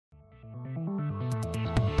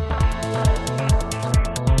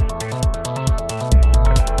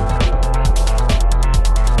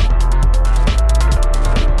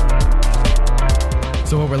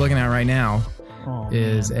right now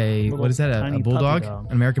is what is that? A bulldog? An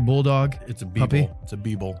American bulldog? It's a beagle. Puppy? It's a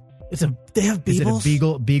beagle. They have beagles? Is it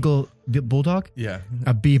a beagle bulldog? Yeah.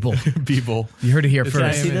 A beeble. Beeble. You heard it here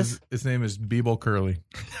first. His name is Beeble Curly.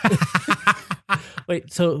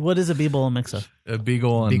 Wait, so what is a beagle a mix of? A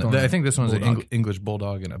beagle and I think this one's bulldog. an English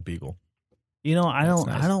bulldog and a beagle. You know, I don't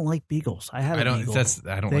nice. I don't like beagles. I had a beagle.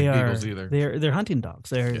 I don't like beagles either. They're hunting dogs.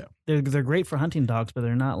 They're great for hunting dogs, but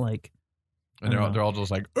they're not like. And they're all just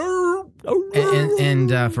like.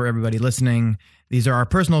 And for everybody listening, these are our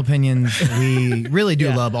personal opinions. We really do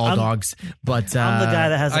love all dogs, but I'm the guy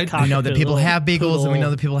that has a cockapoo. We know that people have beagles, poodle. and we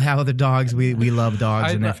know that people have other dogs. We love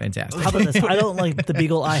dogs, and they're fantastic. How about this? I don't like the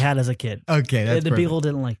beagle I had as a kid. Okay, that's the beagle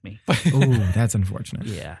didn't like me. Ooh, that's unfortunate.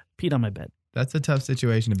 Yeah, peed on my bed. That's a tough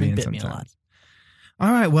situation to be in bit me a sometimes. lot. All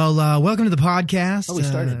right, well, welcome to the podcast. Oh, we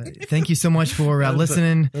started. Thank you so much for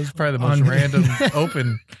listening. That's probably the most random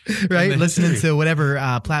open. Right, listening to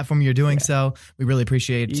whatever platform you're doing. So we really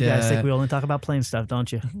appreciate You guys think we only talk about plane stuff,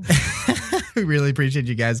 don't you? we really appreciate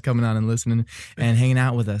you guys coming on and listening and hanging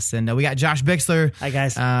out with us. And we got Josh Bixler. Hi,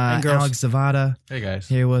 guys. And girls. Alex Zavada. Hey, guys.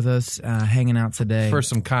 Here with us, hanging out today. For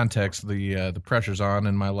some context, the pressure's on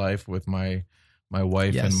in my life with my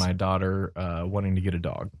wife and my daughter wanting to get a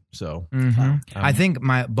dog. So I think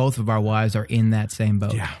both of our wives are in that same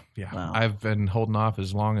boat. Yeah. Wow. I've been holding off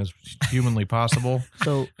as long as humanly possible.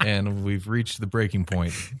 So, and we've reached the breaking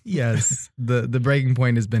point. Yes, the breaking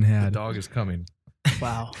point has been had. The dog is coming.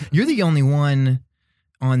 wow. You're the only one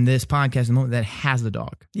on this podcast at the moment that has the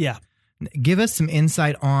dog. Yeah. Give us some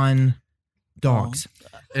insight on dogs.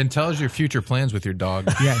 And tell us your future plans with your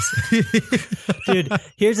dog. Yes. Dude,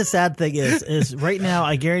 here's the sad thing is right now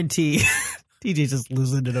I guarantee TJ's just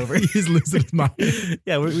losing it over. He's losing his mind.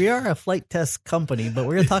 Yeah, we are a flight test company, but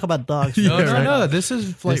we're going to talk about dogs. No. This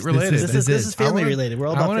is flight related. This is family related. We're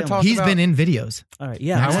all about family. He's been in videos. All right,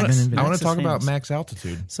 yeah. I want to talk about max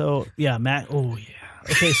altitude. So, yeah, Max. Oh,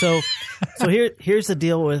 yeah. Okay, so here's the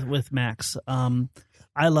deal with Max.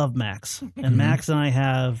 I love Max, and Max and I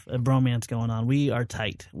have a bromance going on. We are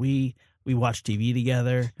tight. We watch TV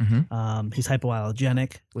together. He's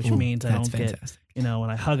hypoallergenic, which means I don't get, when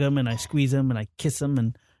I hug him and I squeeze him and I kiss him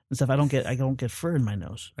and stuff, I don't get fur in my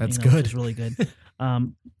nose. That's good. Which is really good.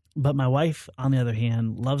 But my wife, on the other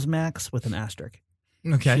hand, loves Max with an asterisk.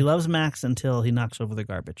 Okay. She loves Max until he knocks over the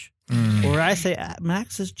garbage. Or I say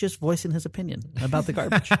Max is just voicing his opinion about the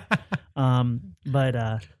garbage.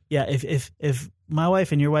 Yeah, if my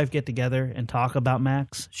wife and your wife get together and talk about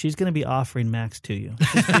Max, she's going to be offering Max to you.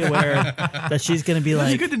 Just be aware that she's going to be like.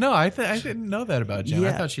 That's good to know. I didn't know that about Jen.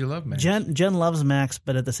 I thought she loved Max. Jen loves Max,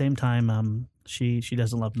 but at the same time, she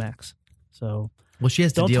doesn't love Max. So. Well, she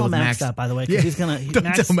has to deal with Max. Don't tell Max that, by the way, because he's gonna. Tell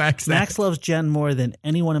Max that. Max loves Jen more than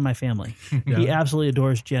anyone in my family. He absolutely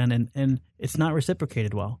adores Jen, and it's not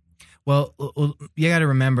reciprocated well. Well, you got to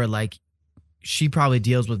remember, she probably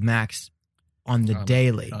deals with Max on the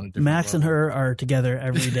daily. Max and her are together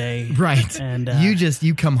every day, right? And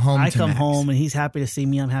you come home. I come home, and he's happy to see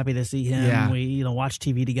me. I'm happy to see him. Yeah. We watch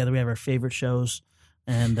TV together. We have our favorite shows.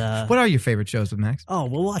 And what are your favorite shows with Max? Oh,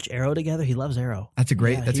 we'll watch Arrow together. He loves Arrow. That's a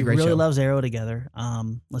great show. He really loves Arrow together.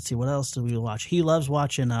 Let's see, what else do we watch? He loves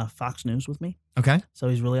watching Fox News with me. Okay. So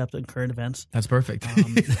he's really up to current events. That's perfect.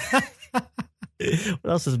 What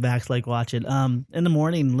else does Max like watching? In the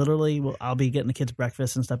morning, literally, I'll be getting the kids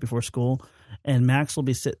breakfast and stuff before school, and Max will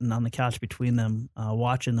be sitting on the couch between them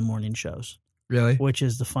watching the morning shows. Really? Which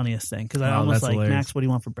is the funniest thing, because I almost like, hilarious. Max, what do you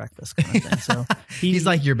want for breakfast? Kind of thing. So he's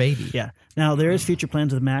like your baby. Yeah. Now, there is future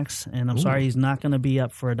plans with Max, and I'm sorry he's not going to be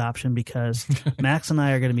up for adoption because Max and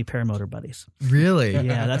I are going to be paramotor buddies. Really?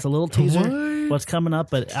 Yeah, that's a little teaser. What's coming up?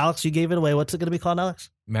 But Alex, you gave it away. What's it going to be called, Alex?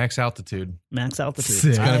 Max Altitude. Max Altitude. Sick.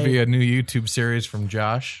 It's going to be a new YouTube series from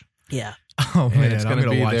Josh. Yeah. Oh, man. It's going to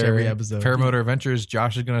be watch every episode. Paramotor Adventures.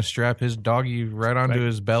 Josh is going to strap his doggy right onto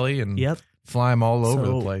his belly and fly him all over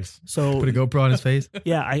the place. So put a GoPro on his face.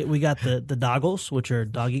 Yeah, we got the doggles, which are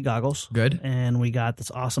doggy goggles. Good. And we got this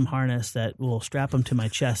awesome harness that will strap him to my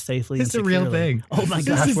chest safely. It's a real thing. Oh my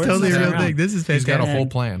gosh, this is totally a real thing. This is fantastic. He's got a whole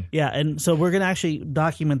plan. Yeah, and so we're gonna actually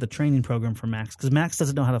document the training program for Max because Max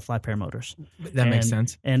doesn't know how to fly paramotors. That makes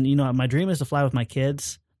sense. And my dream is to fly with my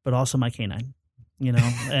kids, but also my canine.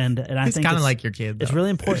 And I it's think kind of like your kid. Though. It's really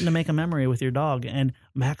important to make a memory with your dog. And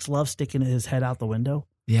Max loves sticking his head out the window.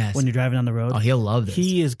 Yes. When you're driving down the road. Oh, he'll love this.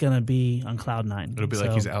 He is going to be on cloud nine. It'll be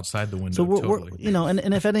like he's outside the window. So totally.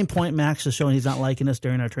 And if at any point Max is showing he's not liking us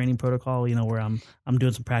during our training protocol, where I'm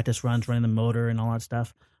doing some practice runs, running the motor and all that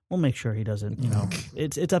stuff, we'll make sure he doesn't,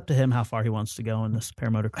 it's up to him how far he wants to go in this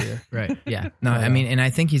paramotor career. Right. Yeah. No, I mean, and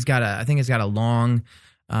I think he's got a long,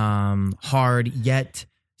 hard yet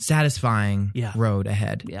satisfying road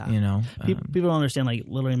ahead. Yeah. You know, people don't understand, like,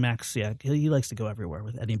 literally Max. Yeah. He likes to go everywhere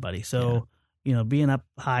with anybody. So, you know, being up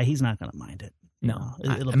high, he's not going to mind it. No,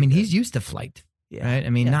 I mean, he's used to flight. Yeah. Right. I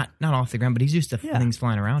mean, not off the ground, but he's used to things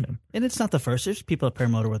flying around him. And it's not the first. There's people that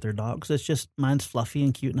paramotor with their dogs. It's just mine's fluffy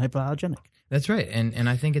and cute and hypoallergenic. That's right. And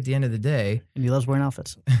I think at the end of the day, and he loves wearing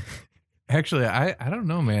outfits. Actually, I don't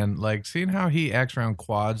know, man. Like, seeing how he acts around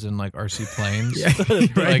quads and like RC planes.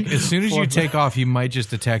 Right. Like, as soon as you take off, he might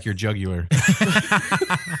just attack your jugular.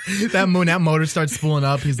 that motor starts spooling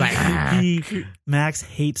up. He's like, Max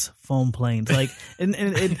hates foam planes. Like, and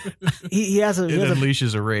he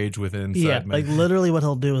unleashes a rage within. Yeah, like literally, what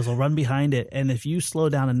he'll do is he'll run behind it, and if you slow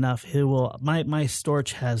down enough, he will. My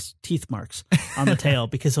Storch has teeth marks on the tail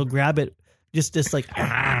because he'll grab it. Just like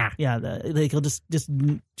like he'll just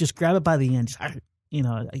grab it by the end. You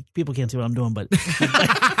know, people can't see what I'm doing, but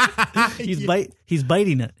he's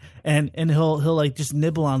biting it, and he'll like just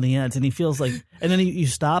nibble on the ends, and he feels like, and then you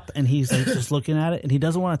stop, and he's like just looking at it, and he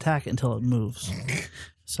doesn't want to attack it until it moves.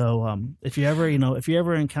 So if you ever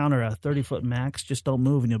encounter a 30-foot Max, just don't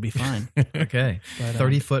move and you'll be fine. Okay,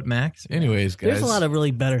 30-foot Max. Anyways, guys, there's a lot of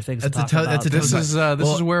really better things to talk about. This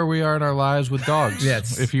is where we are in our lives with dogs.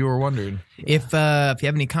 Yes, if you were wondering. If you have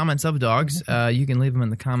any comments of dogs, you can leave them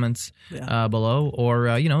in the comments below, or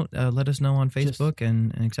let us know on Facebook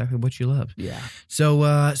and exactly what you love. Yeah.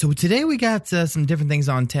 So today we got some different things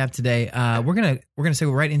on tap. Today we're gonna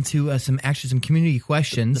segue right into some community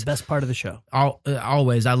questions. The best part of the show.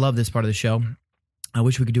 Always, I love this part of the show. I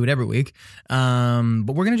wish we could do it every week, but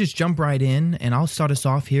we're gonna just jump right in, and I'll start us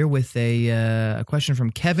off here with a question from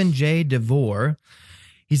Kevin J. DeVore.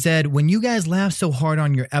 He said, "When you guys laugh so hard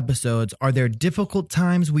on your episodes, are there difficult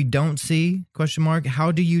times we don't see? ?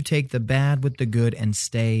 How do you take the bad with the good and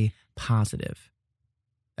stay positive?"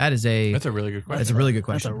 That's a really good question. That's a really good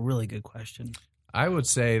question. That's a really good question. I would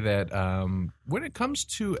say that when it comes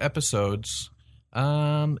to episodes,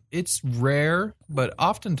 it's rare, but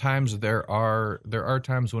oftentimes there are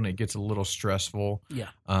times when it gets a little stressful. Yeah.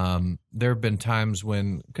 There have been times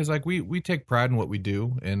when, because like we take pride in what we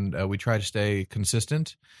do, and we try to stay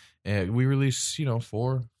consistent. We release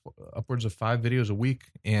upwards of 5 videos a week,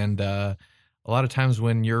 and a lot of times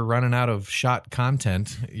when you're running out of shot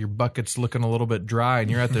content, your bucket's looking a little bit dry,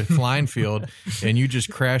 and you're at the flying field, and you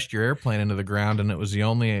just crashed your airplane into the ground, and it was the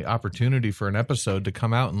only opportunity for an episode to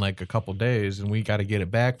come out in like a couple days, and we got to get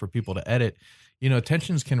it back for people to edit.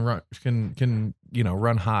 Tensions can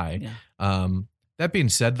run high. Yeah. That being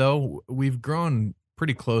said, though, we've grown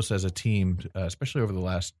pretty close as a team, especially over the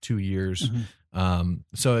last 2 years. Mm-hmm.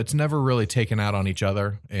 So it's never really taken out on each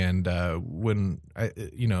other. And when at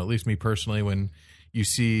least me personally, when you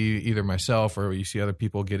see either myself or you see other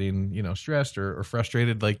people getting, stressed or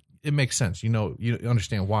frustrated, like, it makes sense. You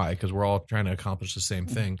understand why, because we're all trying to accomplish the same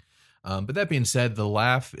thing. But that being said, the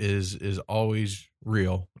laugh is always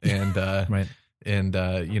real, and right. And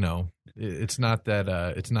it's not that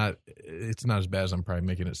it's not as bad as I'm probably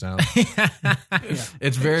making it sound.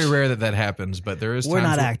 It's very rare that happens, but there is. We're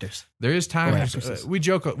not actors. There is times we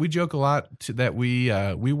joke a lot that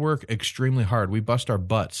we work extremely hard. We bust our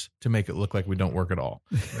butts to make it look like we don't work at all.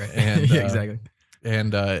 Right. And, yeah, exactly.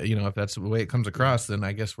 And if that's the way it comes across, then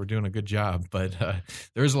I guess we're doing a good job. But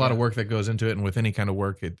there is a lot of work that goes into it, and with any kind of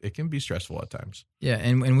work, it can be stressful at times. Yeah,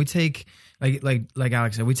 and we take like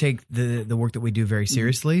Alex said, we take the work that we do very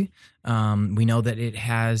seriously. We know that it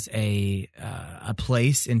has a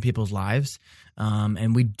place in people's lives,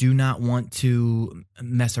 and we do not want to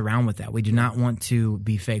mess around with that. We do not want to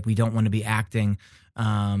be fake. We don't want to be acting.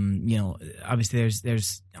 Obviously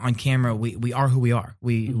there's on camera, we are who we are.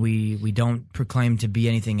 We don't proclaim to be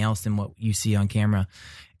anything else than what you see on camera.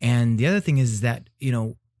 And the other thing is that,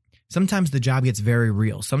 sometimes the job gets very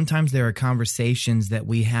real. Sometimes there are conversations that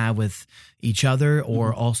we have with each other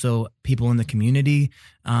or also people in the community,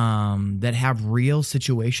 that have real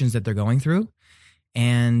situations that they're going through.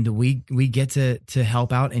 And we get to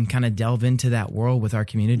help out and kind of delve into that world with our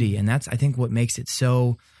community. And that's, I think, what makes it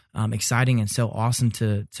so exciting and so awesome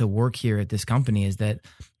to work here at this company, is that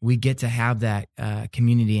we get to have that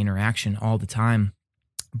community interaction all the time.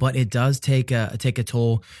 But it does take a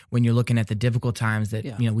toll when you're looking at the difficult times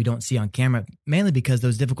that we don't see on camera, mainly because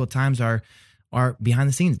those difficult times are behind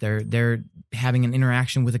the scenes. They're having an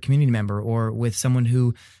interaction with a community member or with someone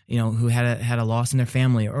who had a loss in their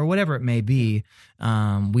family or whatever it may be.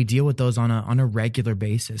 We deal with those on a regular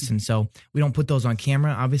basis, and so we don't put those on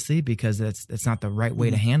camera, obviously, because that's not the right way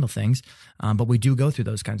to handle things. But we do go through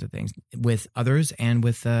those kinds of things with others and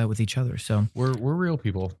with each other. So we're real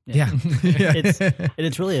people. Yeah.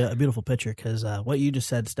 It's really a beautiful picture, because what you just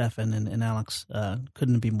said, Stefan and Alex,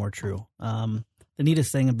 couldn't be more true. the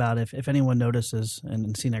neatest thing about if anyone notices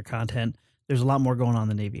and seen our content, there's a lot more going on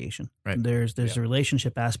than aviation. Right. There's a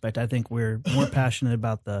relationship aspect. I think we're more passionate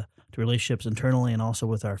about the relationships internally and also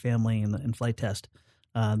with our family and flight test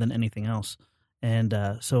than anything else. And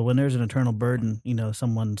so when there's an internal burden,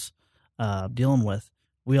 someone's dealing with,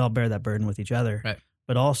 we all bear that burden with each other. Right.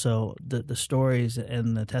 But also the stories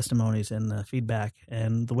and the testimonies and the feedback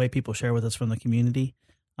and the way people share with us from the community,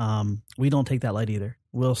 we don't take that light either.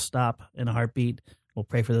 We'll stop in a heartbeat. We'll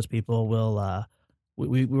pray for those people.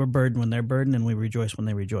 We're burdened when they're burdened, and we rejoice when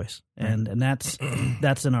they rejoice. And that's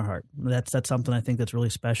in our heart. That's something I think that's really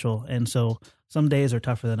special. And so some days are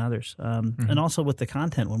tougher than others. And also with the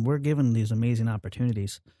content, when we're given these amazing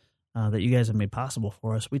opportunities that you guys have made possible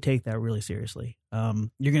for us, we take that really seriously.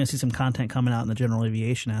 You're going to see some content coming out in the general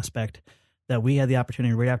aviation aspect that we had the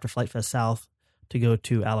opportunity right after Flight Fest South to go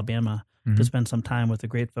to Alabama to spend some time with the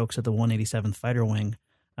great folks at the 187th Fighter Wing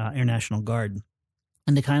Air National Guard,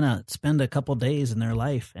 and to kind of spend a couple days in their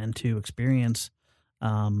life and to experience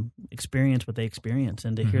what they experience,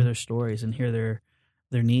 and to hear their stories and hear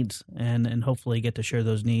their needs, and hopefully get to share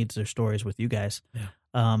those needs, their stories with you guys.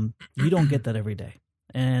 Yeah. You don't get that every day.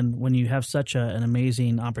 And when you have such an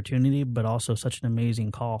amazing opportunity, but also such an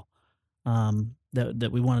amazing call that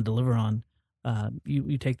we want to deliver on,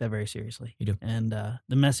 you take that very seriously. You do. And the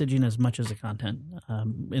messaging as much as the content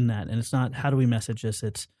in that. And it's not how do we message this,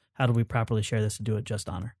 it's how do we properly share this to do it just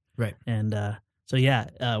honor. Right. And so,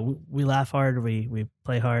 we laugh hard, we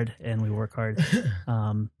play hard, and we work hard,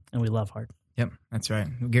 and we love hard. Yep, that's right.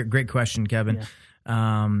 Great question, Kevin.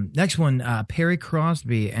 Yeah. Next one, Perry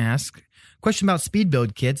Crosby asks, question about speed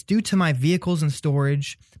build kits. Due to my vehicles and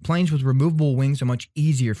storage, planes with removable wings are much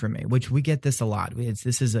easier for me, which we get this a lot.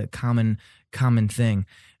 This is a common thing.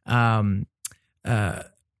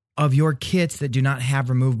 Of your kits that do not have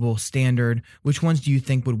removable standard, which ones do you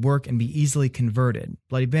think would work and be easily converted?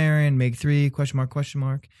 Bloody Baron, MiG-3, question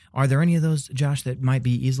mark. Are there any of those, Josh, that might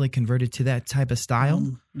be easily converted to that type of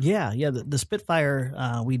style? Yeah. The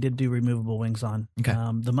Spitfire, we did do removable wings on. Okay.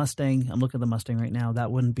 The Mustang, I'm looking at the Mustang right now.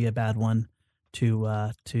 That wouldn't be a bad one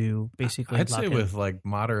to basically. I'd say with like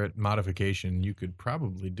moderate modification, you could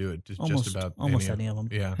probably do it almost just about almost any of them.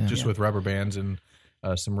 Yeah, just with rubber bands and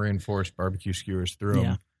some reinforced barbecue skewers through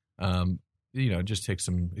them. Just take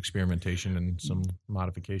some experimentation and some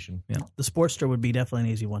modification. Yeah. The Sportster would be definitely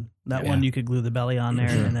an easy one. That one you could glue the belly on there,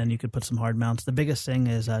 and then you could put some hard mounts. The biggest thing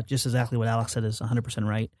is just exactly what Alex said is 100%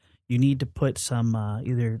 right. You need to put some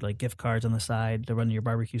either like gift cards on the side to run your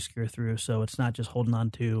barbecue skewer through, so it's not just holding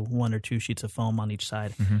on to one or two sheets of foam on each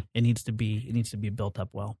side. It needs to be built up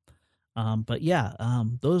well.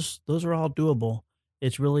 Those are all doable.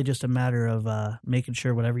 It's really just a matter of making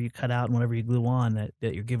sure whatever you cut out and whatever you glue on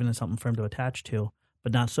that you're giving it something firm to attach to,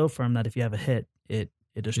 but not so firm that if you have a hit, it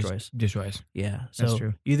destroys. Destroys. Yeah, so that's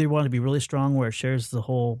true. You either want to be really strong where it shares the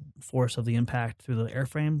whole force of the impact through the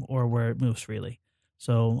airframe, or where it moves freely.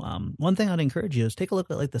 So one thing I'd encourage you is take a look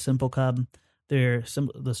at like the Simple Cub, the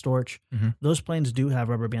Storch. Those planes do have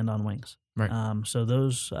rubber band on wings. Right. So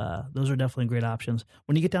those are definitely great options.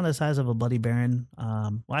 When you get down to the size of a Bloody Baron,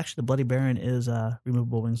 actually the Bloody Baron is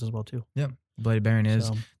removable wings as well too. Yep. Bloody Baron is.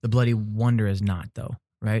 So, the Bloody Wonder is not though,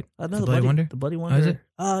 right? No, the Bloody Wonder? The Bloody Wonder. Oh, is it?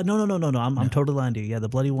 No. I'm totally lying to you. Yeah, the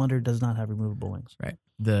Bloody Wonder does not have removable wings. Right.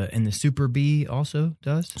 The Super B also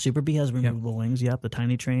does. Super B has removable wings. Yep. The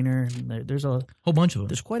Tiny Trainer. There's a whole bunch of them.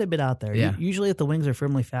 There's quite a bit out there. Yeah. Usually, if the wings are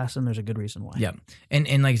firmly fastened, there's a good reason why. Yeah. And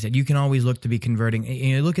like I said, you can always look to be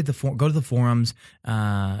converting. Look at go to the forums,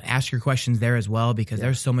 ask your questions there as well, because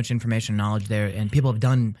there's so much information and knowledge there, and people have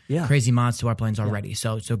done crazy mods to our planes already.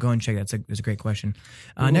 So go and check that. It's a great question.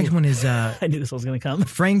 Next one is I knew this was going to come.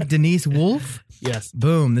 Frank Denise Wolf. Yes.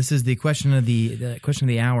 Boom. This is the question of the question of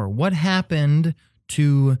the hour. What happened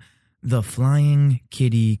to the flying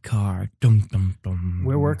kitty car? Dum, dum, dum.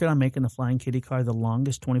 We're working on making the flying kitty car the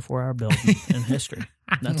longest 24-hour build in history.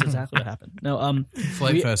 That's exactly what happened. No,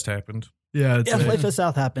 Flight Fest happened. Yeah, Flight Fest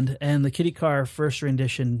South happened, and the kitty car first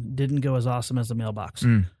rendition didn't go as awesome as the mailbox.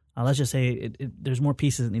 Let's just say there's more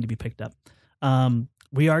pieces that need to be picked up.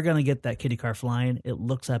 We are going to get that kitty car flying. It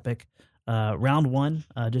looks epic. Round one,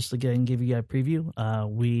 just to give you a preview,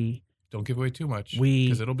 we don't give away too much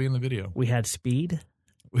because it'll be in the video. We had speed.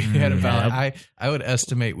 We had about I would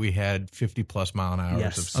estimate we had 50 plus mile an hour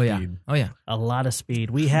of speed. Oh yeah, a lot of speed.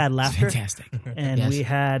 We had laughter, fantastic, and we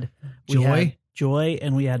had joy,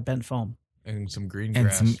 and we had bent foam. And some green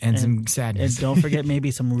grass. And some sadness. And don't forget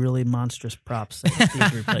maybe some really monstrous props that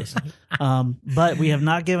Steve replaced. But we have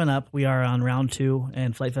not given up. We are on round 2,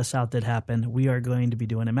 and Flight Fest South did happen. We are going to be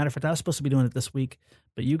doing it. Matter of fact, I was supposed to be doing it this week,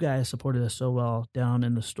 but you guys supported us so well down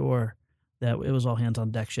in the store that it was all hands on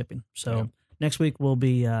deck shipping. So next week we'll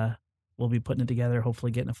be putting it together.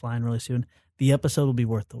 Hopefully, getting it flying really soon. The episode will be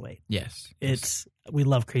worth the wait. Yes. We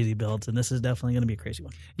love crazy builds, and this is definitely going to be a crazy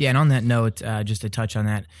one. Yeah, and on that note, just to touch on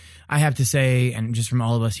that, I have to say, and just from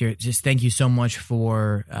all of us here, just thank you so much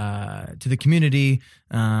for to the community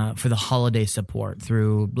for the holiday support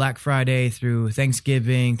through Black Friday, through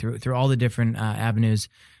Thanksgiving, through all the different avenues.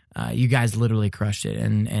 You guys literally crushed it,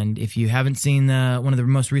 and if you haven't seen one of the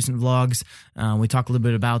most recent vlogs, we talk a little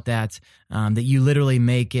bit about that. That you literally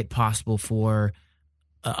make it possible for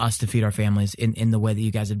us to feed our families in the way that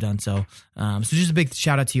you guys have done. So just a big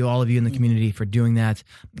shout out to you, all of you in the community, for doing that,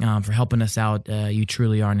 for helping us out. You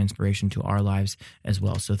truly are an inspiration to our lives as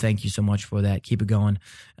well. So thank you so much for that. Keep it going.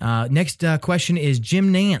 Next question is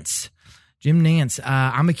Jim Nance. Jim Nance,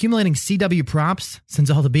 I'm accumulating CW props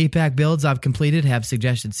since all the BPAC builds I've completed have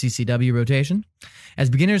suggested CCW rotation.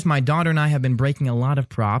 As beginners, my daughter and I have been breaking a lot of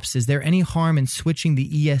props. Is there any harm in switching the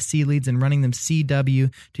ESC leads and running them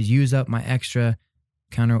CW to use up my extra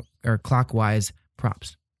counter or clockwise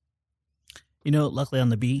props? Luckily on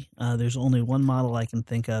the B, there's only one model I can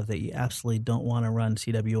think of that you absolutely don't want to run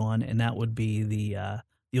CW on, and that would be the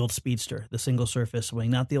old Speedster, the single surface wing,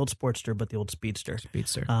 not the old Sportster, but the old Speedster.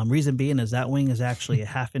 Reason being is that wing is actually a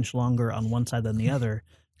half-inch longer on one side than the other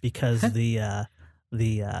because the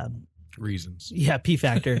reasons. Yeah, P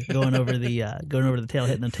factor going over the tail,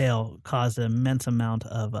 hitting the tail, caused an immense amount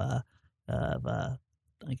of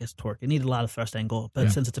I guess torque. It needed a lot of thrust angle,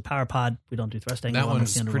 but since it's a power pod, we don't do thrust angle. That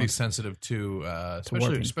one's pretty sensitive to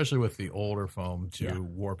especially with the older foam to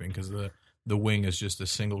warping, because the wing is just a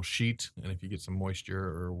single sheet, and if you get some moisture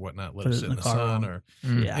or whatnot, let it sit in the sun or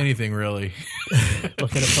anything really,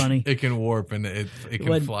 look at it funny. It can warp and it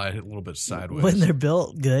can fly a little bit sideways. When they're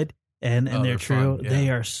built good and they're true, fun,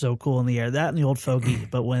 they are so cool in the air. That and the old Fogey,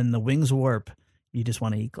 but when the wings warp, you just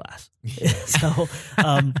want to eat glass. So,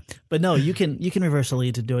 but no, you can reverse the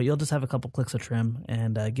lead to do it. You'll just have a couple clicks of trim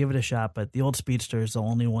and give it a shot. But the old Speedster is the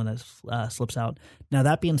only one that slips out. Now,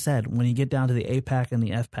 that being said, when you get down to the A pack and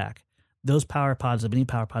the F pack, those power pods, the mini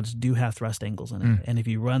power pods, do have thrust angles in it. And if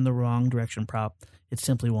you run the wrong direction prop, it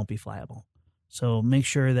simply won't be flyable. So make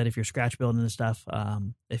sure that if you're scratch building and stuff,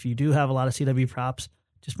 if you do have a lot of CW props,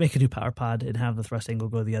 just make a new power pod and have the thrust angle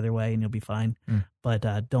go the other way and you'll be fine.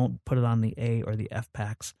 But don't put it on the A or the F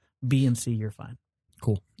packs. B and C, you're fine.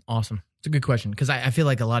 Cool. Awesome. It's a good question, because I feel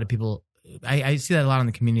like a lot of people, I see that a lot in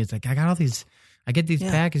the community. It's like, I get these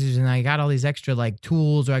packages and I got all these extra like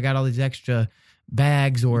tools, or I got all these extra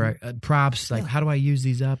bags or props. Like, how do I use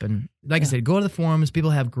these up? And like I said, go to the forums.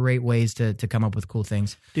 People have great ways to come up with cool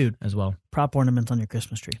things, dude, as well. Prop ornaments on your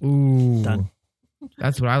Christmas tree. Ooh. Done.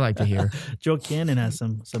 That's what I like to hear. Joe Cannon has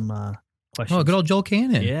some questions. Oh, good old Joel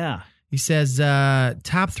Cannon. Yeah. He says,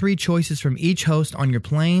 top 3 choices from each host on your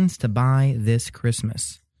planes to buy this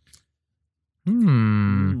Christmas.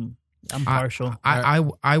 I'm partial.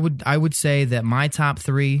 I would say that my top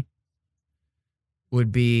 3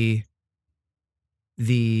 would be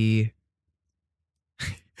the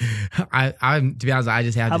I'm to be honest, I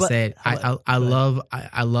just have to say it. I love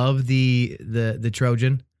the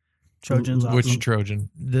Trojan. Trojan's awesome. Which Trojan?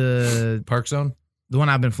 The Park Zone? The one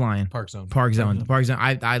I've been flying. Park Zone.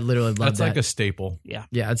 I literally love that. That's like a staple. Yeah.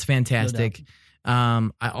 Yeah, it's fantastic. I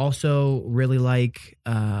also really like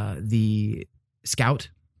the Scout.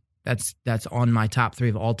 That's on my top 3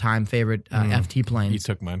 of all time favorite FT planes. You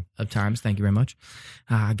took mine. Of times. Thank you very much.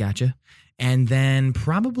 I gotcha. And then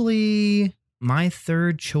probably my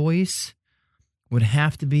third choice would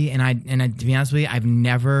have to be, and I to be honest with you, I've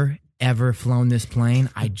never ever flown this plane.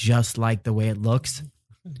 I just like the way it looks.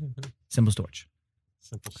 Simple Storage.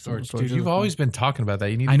 Simple Storage. Dude, you've always been talking about that.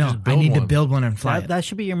 You need I know. to just build I need one. to build one and fly it. That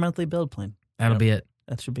should be your monthly build plane. That'll be it.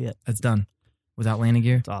 That should be it. That's done. Without landing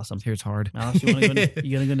gear. It's awesome. Here it's hard. Alice, you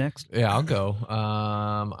gonna go next? Yeah, I'll go.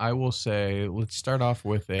 I will say, let's start off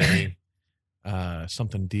with a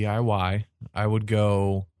something DIY. I would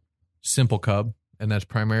go Simple Cub, and that's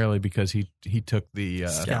primarily because he took the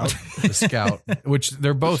Scout. the Scout, which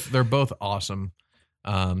they're both awesome.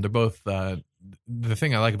 They're both the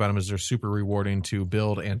thing I like about them is they're super rewarding to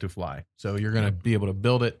build and to fly. So you're going to be able to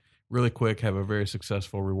build it really quick, have a very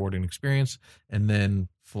successful, rewarding experience, and then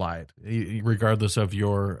fly it. Regardless of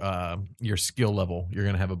your skill level, you're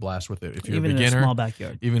going to have a blast with it. If you're even a beginner, in a small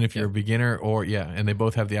backyard, even if you're a beginner, or and they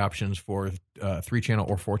both have the options for 3-channel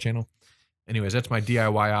or 4-channel. Anyways, that's my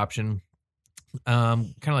DIY option.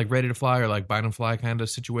 Kind of like ready to fly or like buy and fly kind of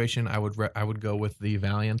situation. I would go with the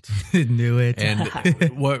Valiant. Knew it. And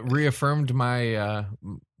what reaffirmed my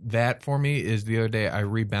that for me is the other day I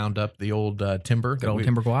rebound up the old Timber. Good old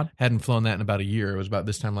Timber Quad. Hadn't flown that in about a year. It was about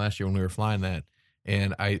this time last year when we were flying that,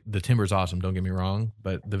 And the Timber's awesome, don't get me wrong,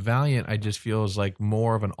 but the Valiant I just feel is like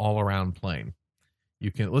more of an all-around plane.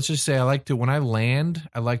 You can, let's just say when I land,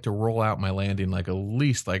 I like to roll out my landing like at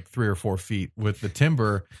least like 3 or 4 feet. With the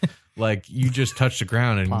Timber, like you just touch the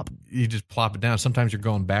ground and you just plop it down. Sometimes you're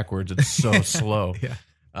going backwards. It's so slow. Yeah.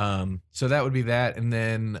 So that would be that. And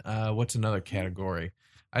then what's another category?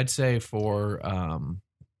 I'd say for a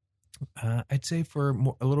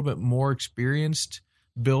little bit more experienced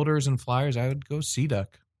builders and flyers, I would go Sea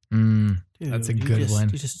Duck. Dude, That's a good one.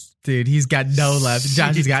 You just, Dude, he's got no left.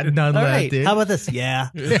 Josh has got none all left, right. dude. How about this? Yeah.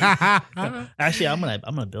 Actually, I'm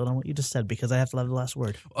gonna build on what you just said because I have to have the last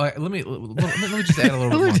word. Let me just add a little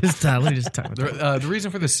bit more. Let me just time. The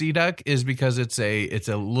reason for the Sea Duck is because it's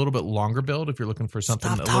a little bit longer build if you're looking for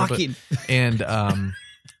something Stop a little talking. bit, and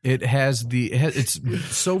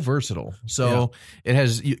it's so versatile. So it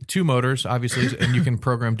has 2 motors, obviously, and you can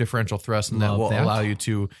program differential thrust, and that will allow you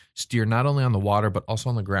to steer not only on the water but also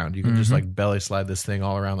on the ground. You can just like belly slide this thing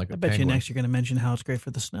all around like a penguin. I bet you next you're going to mention how it's great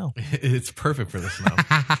for the snow. It's perfect for the snow.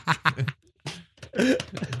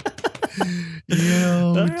 Yo,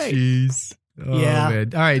 All right. jeez. Oh, Yeah.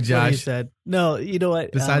 man. All right, That's what you Josh. said. No, you know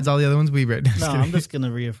what? Besides all the other ones we've read. No, I'm just going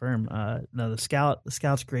to reaffirm. No, the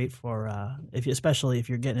Scout's great for especially if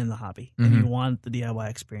you're getting in the hobby and you want the DIY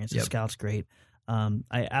experience. The Scout's great.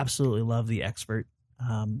 I absolutely love the Expert.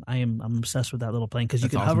 I'm obsessed with that little plane because you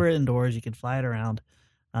can hover it indoors, you can fly it around,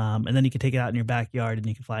 and then you can take it out in your backyard and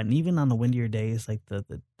you can fly it. And even on the windier days, like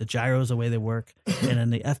the gyros, the way they work, and then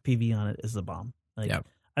the FPV on it is the bomb. Like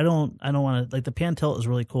I don't want to, like, the pan tilt is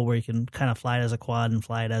really cool where you can kind of fly it as a quad and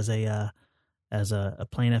fly it as a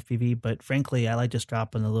plane FPV. But frankly, I like just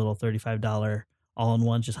dropping the little $35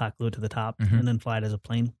 all-in-ones, just hot glue it to the top and then fly it as a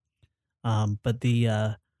plane. But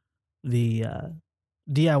the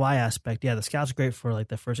DIY aspect, the Scout's great for like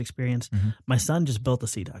the first experience. My son just built a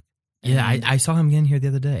Sea Duck. Yeah, I saw him in here the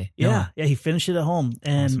other day. Yeah, he finished it at home.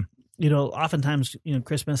 And, Awesome. Oftentimes,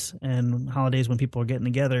 Christmas and holidays when people are getting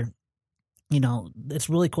together, it's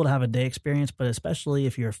really cool to have a day experience, but especially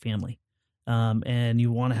if you're a family and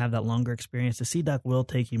you want to have that longer experience, the Sea Duck will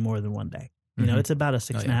take you more than one day. It's about a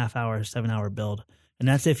 6.5 hour, 7-hour build. And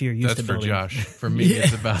that's if you're used to building. That's for Josh. For me,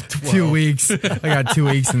 it's about 12. 2 weeks. I got 2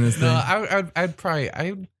 weeks in this thing. No,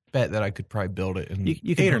 I bet that I could probably build it in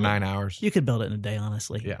You 8 or 9 hours. You could build it in a day,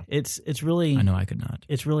 honestly. Yeah. It's really, I know I could not.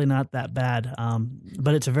 It's really not that bad.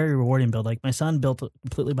 But it's a very rewarding build. Like, my son built it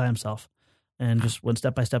completely by himself and just went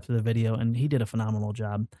step by step through the video, and he did a phenomenal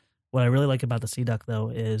job. What I really like about the Sea Duck, though,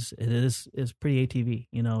 is it is pretty ATV.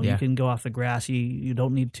 You can go off the grass. You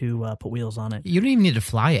don't need to put wheels on it. You don't even need to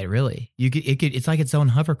fly it, really. It's like its own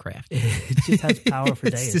hovercraft. It just has power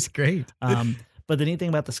for days. It's just great. But the neat thing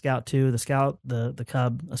about the Scout, too, the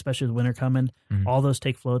Cub, especially with winter coming, all those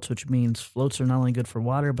take floats, which means floats are not only good for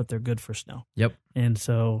water, but they're good for snow. Yep. And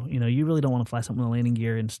so, you really don't want to fly something with landing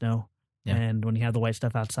gear in snow. Yeah. And when you have the white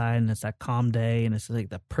stuff outside and it's that calm day and it's like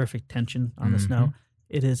the perfect tension on the snow,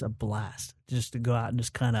 it is a blast just to go out and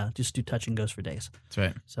just kind of just do touch and goes for days. That's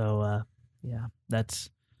right. So, Love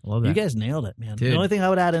that. you guys nailed it, man. Dude. The only thing I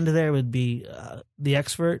would add into there would be the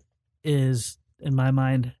Expert is, in my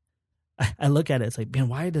mind, I look at it, it's like, man,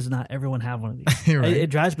 why does not everyone have one of these? Right.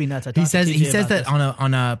 It drives me nuts. He says that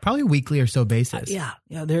on a probably weekly or so basis. Yeah.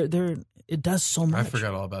 It does so much. I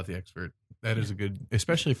forgot all about the Expert. That is a good,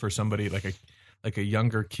 especially for somebody like a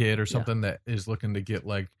younger kid or something that is looking to get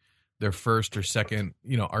like their first or second,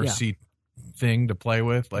 RC thing to play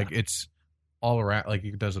with. Like it's all around. Like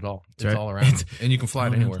it does it all. It's right. all around, and you can fly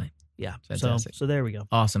it anywhere. Yeah. Fantastic. So there we go.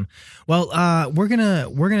 Awesome. Well, we're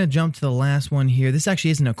gonna jump to the last one here. This actually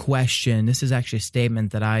isn't a question. This is actually a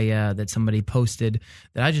statement that that somebody posted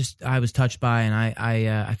that I was touched by, and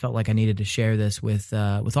I felt like I needed to share this with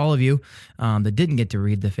all of you that didn't get to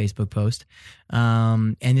read the Facebook post.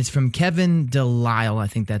 And it's from Kevin Delisle. I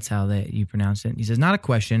think that's how you pronounce it. He says, "Not a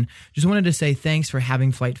question. Just wanted to say thanks for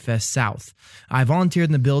having Flight Fest South. I volunteered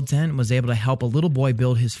in the build tent and was able to help a little boy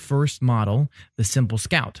build his first model, the Simple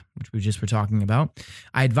Scout, which we just were talking about.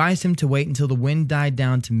 I advised him to wait until the wind died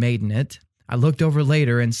down to maiden it. I looked over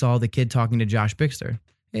later and saw the kid talking to Josh Bixter.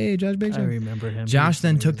 Hey, Josh Bixter. I remember him. Josh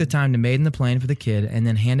then took the time to maiden the plane for the kid and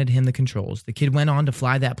then handed him the controls. The kid went on to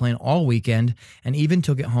fly that plane all weekend and even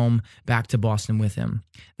took it home back to Boston with him.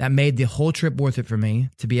 That made the whole trip worth it for me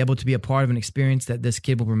to be able to be a part of an experience that this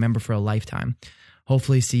kid will remember for a lifetime.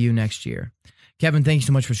 Hopefully see you next year." Kevin, thank you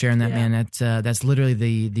so much for sharing that, Yeah. man. That's literally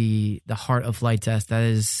the heart of Flight Test. That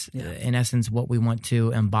is, in essence, what we want to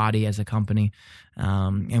embody as a company.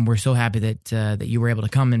 And we're so happy that you were able to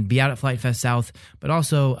come and be out at Flight Fest South, but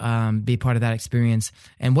also be part of that experience.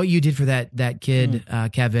 And what you did for that kid,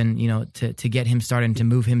 Kevin, to get him started and to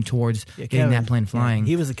move him towards getting Kevin, that plane flying.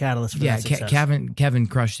 he was a catalyst for that success. Kevin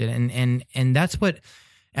crushed it, and that's what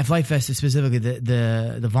at Flight Fest specifically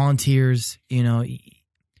the volunteers.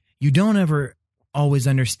 You don't ever always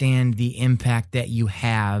understand the impact that you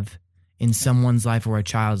have in someone's life or a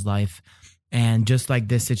child's life, and just like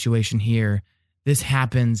this situation here, this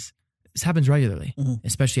happens regularly,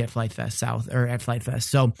 especially at Flight Fest South or at Flight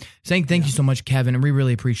Fest. So thank you so much, Kevin, and we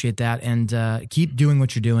really appreciate that. And keep doing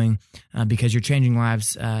what you're doing because you're changing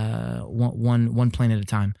lives one plane at a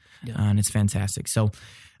time, and it's fantastic. So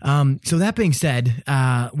that being said,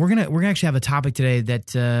 we're gonna actually have a topic today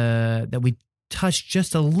that we touched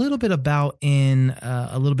just a little bit about in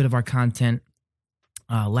a little bit of our content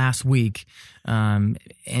last week, and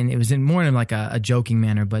it was more in like a joking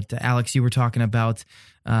manner. But Alex, you were talking about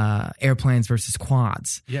airplanes versus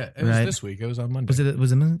quads. Yeah, it was this week. It was on Monday.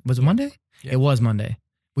 Was it Monday? Yeah. It was Monday.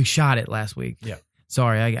 We shot it last week. Yeah.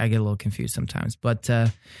 Sorry, I get a little confused sometimes. But so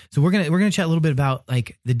we're gonna chat a little bit about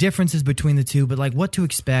like the differences between the two, but like what to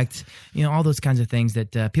expect, all those kinds of things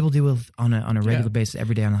that people deal with on a regular basis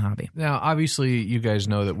every day on the hobby. Now, obviously, you guys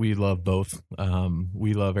know that we love both.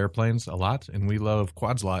 We love airplanes a lot, and we love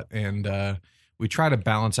quads a lot, and we try to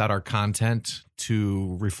balance out our content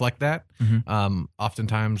to reflect that.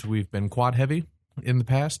 Oftentimes, we've been quad heavy in the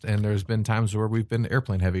past, and there's been times where we've been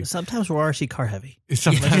airplane heavy. Sometimes we're RC car heavy.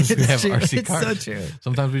 Sometimes we have true. RC It's cars. so true.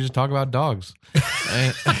 Sometimes we just talk about dogs.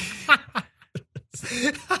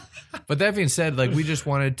 But that being said, like we just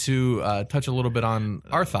wanted to touch a little bit on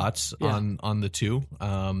our thoughts on the two,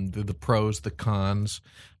 the pros, the cons,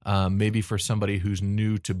 maybe for somebody who's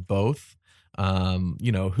new to both.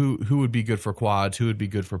 Who would be good for quads, who would be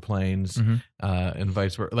good for planes, and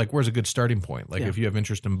vice versa. Like, where's a good starting point? Like, if you have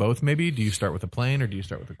interest in both, maybe do you start with a plane or do you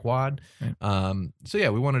start with a quad? Right.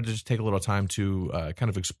 We wanted to just take a little time to kind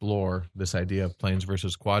of explore this idea of planes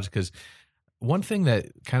versus quads, because one thing that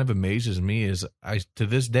kind of amazes me is to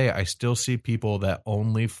this day I still see people that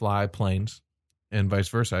only fly planes, and vice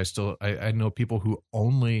versa. I know people who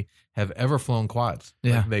only have ever flown quads.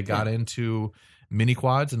 Yeah, like they got into mini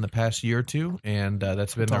quads in the past year or two, and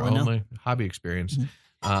that's been their only hobby experience.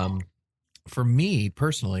 For me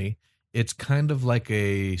personally, it's kind of like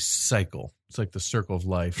a cycle. It's like the circle of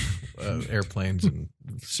life, airplanes, and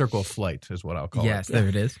circle of flight is what I'll call it. Yes, there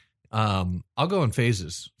it is. I'll go in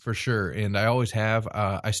phases for sure, and I always have.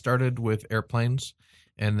 I started with airplanes,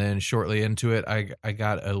 and then shortly into it, I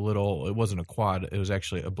got a little. It wasn't a quad; it was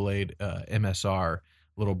actually a Blade MSR.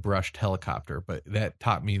 Little brushed helicopter, but that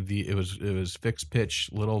taught me it was fixed pitch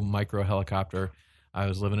little micro helicopter. I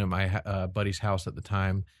was living at my buddy's house at the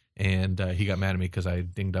time, and he got mad at me because I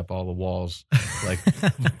dinged up all the walls, like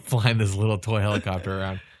flying this little toy helicopter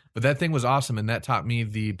around. But that thing was awesome, and that taught me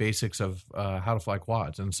the basics of how to fly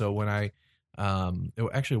quads. And so when it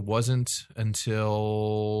actually wasn't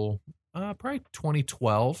until probably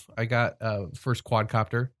 2012 I got first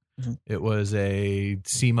quadcopter. It was a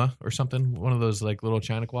SEMA or something, one of those like little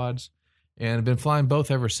China quads, and I've been flying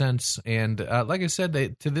both ever since. And like I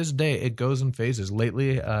said, to this day, it goes in phases.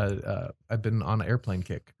 Lately, I've been on an airplane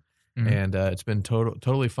kick, and it's been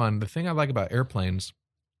totally fun. The thing I like about airplanes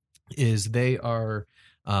is they are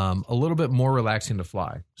a little bit more relaxing to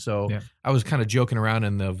fly. So I was kind of joking around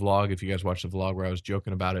in the vlog, if you guys watched the vlog where I was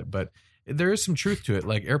joking about it, but there is some truth to it.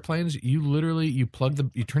 Like airplanes, you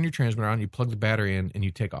turn your transmitter on, you plug the battery in, and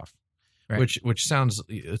you take off. Right. Which sounds,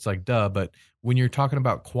 it's like duh, but when you're talking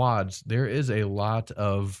about quads, there is a lot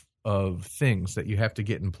of things that you have to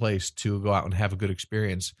get in place to go out and have a good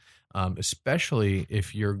experience. Especially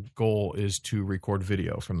if your goal is to record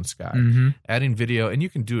video from the sky. Adding video, and you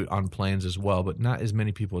can do it on planes as well, but not as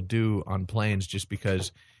many people do on planes, just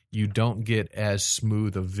because you don't get as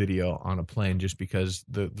smooth a video on a plane, just because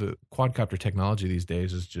the quadcopter technology these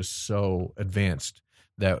days is just so advanced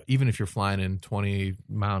that even if you're flying in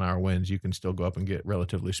 20-mile-an-hour winds, you can still go up and get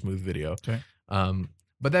relatively smooth video. Okay.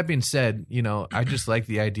 But that being said, I just like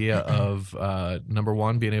the idea of number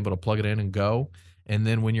one, being able to plug it in and go, and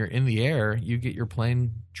then when you're in the air, you get your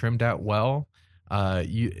plane trimmed out well.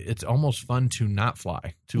 It's almost fun to not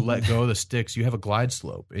fly, to let go of the sticks. You have a glide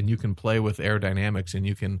slope, and you can play with aerodynamics, and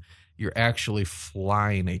you're actually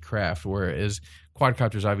flying a craft. Whereas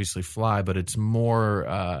quadcopters obviously fly, but it's more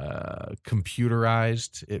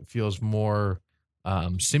computerized. It feels more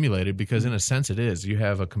simulated, because in a sense it is. You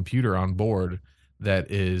have a computer on board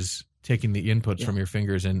that is taking the inputs from your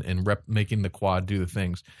fingers and making the quad do the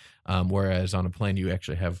things. Whereas on a plane, you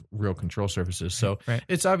actually have real control surfaces. So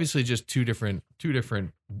it's obviously just two different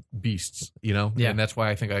beasts, you know? Yeah. And that's why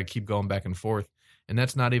I think I keep going back and forth. And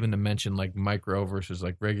that's not even to mention like micro versus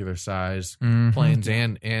like regular size planes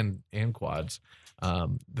and quads.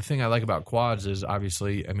 The thing I like about quads is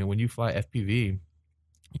obviously, I mean, when you fly FPV,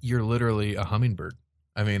 you're literally a hummingbird.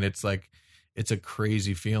 I mean, it's a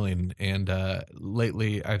crazy feeling. And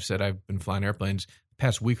lately, I've been flying airplanes. The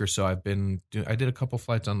past week or so, I did a couple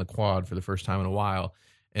flights on the quad for the first time in a while,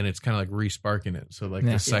 and it's kind of like re-sparking it. So like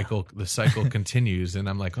the cycle continues, and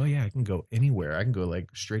I'm like, oh yeah, I can go anywhere. I can go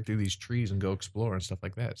like straight through these trees and go explore and stuff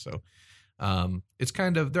like that. So it's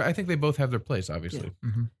kind of, I think they both have their place, obviously. Yeah.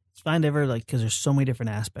 Mm-hmm. Find ever like, because there's so many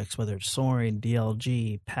different aspects, whether it's soaring,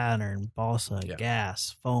 DLG, pattern, balsa,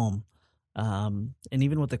 gas, foam, and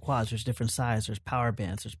even with the quads, there's different size. There's power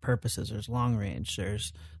bands, there's purposes, there's long range,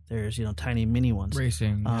 there's tiny mini ones,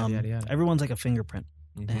 racing, yada, yada. Everyone's like a fingerprint,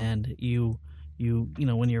 and you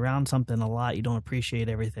when you're around something a lot, you don't appreciate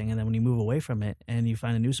everything, and then when you move away from it and you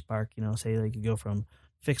find a new spark, say like you go from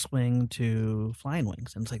fixed wing to flying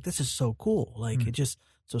wings, and it's like, this is so cool, like it just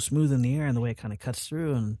so smooth in the air and the way it kind of cuts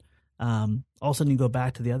through, and all of a sudden you go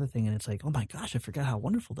back to the other thing and it's like, oh my gosh, I forgot how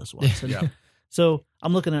wonderful this was. And so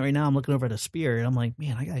I'm looking at right now, I'm looking over at a Spear and I'm like,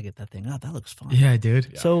 man, I gotta get that thing up. That looks fun. Yeah,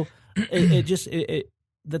 dude. Yeah. So it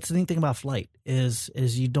that's the neat thing about flight is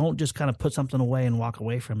you don't just kind of put something away and walk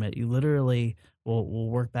away from it. You literally will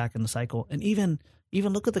work back in the cycle. And even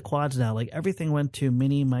look at the quads now. Like everything went to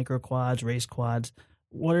mini, micro quads, race quads.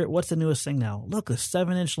 What's the newest thing now? Look, a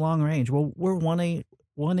 7-inch long range. Well, we're 1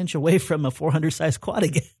 inch away from a 400 size quad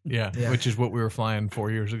again. Yeah, which is what we were flying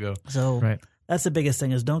 4 years ago. So that's the biggest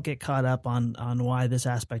thing, is don't get caught up on why this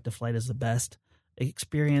aspect of flight is the best.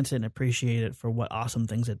 Experience it and appreciate it for what awesome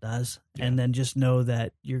things it does. Yeah. And then just know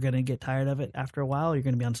that you're going to get tired of it after a while. You're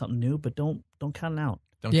going to be on something new, but don't count it out.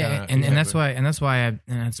 And that's why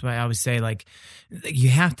I always say, like, you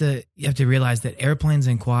have to realize that airplanes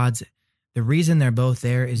and quads, the reason they're both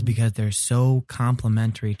there is because they're so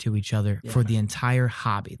complementary to each other for the entire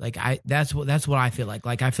hobby. Like that's what I feel like.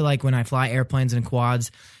 Like I feel like when I fly airplanes and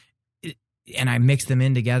quads and I mix them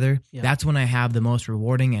in together, that's when I have the most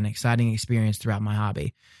rewarding and exciting experience throughout my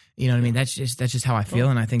hobby. You know what I mean? That's just how I feel,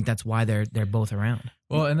 and I think that's why they're both around.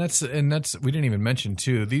 Well, and that's we didn't even mention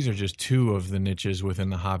too. These are just two of the niches within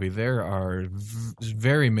the hobby. There are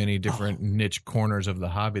very many different niche corners of the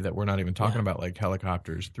hobby that we're not even talking about, like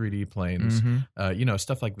helicopters, 3D planes,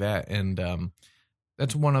 stuff like that. And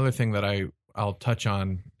that's one other thing that I'll touch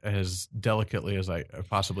on as delicately as I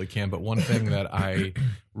possibly can. But one thing that I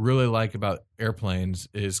really like about airplanes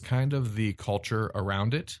is kind of the culture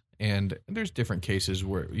around it. And there's different cases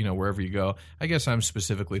where, wherever you go, I guess I'm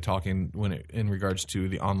specifically talking in regards to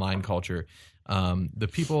the online culture. The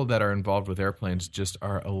people that are involved with airplanes just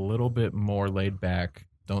are a little bit more laid back.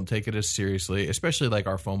 Don't take it as seriously, especially like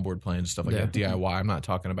our foam board planes, stuff like that, DIY. I'm not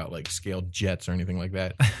talking about like scaled jets or anything like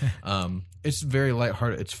that. It's very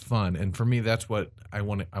lighthearted. It's fun. And for me, that's what I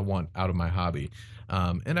want out of my hobby.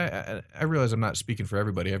 And I realize I'm not speaking for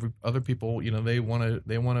everybody. Other people, they want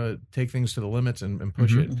to take things to the limits and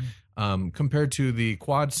push it. Compared to the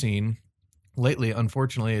quad scene lately,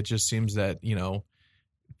 unfortunately, it just seems that,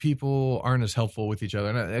 people aren't as helpful with each other.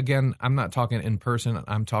 And again, I'm not talking in person.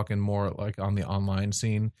 I'm talking more like on the online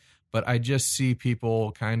scene. But I just see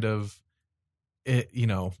people kind of,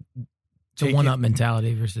 the one-up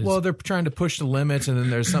mentality versus. Well, they're trying to push the limits, and then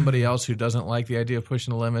there's somebody else who doesn't like the idea of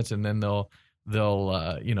pushing the limits, and then they'll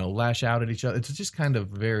lash out at each other. It's just kind of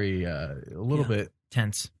very a little bit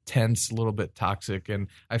tense, a little bit toxic, and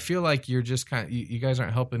I feel like you're just kind of you guys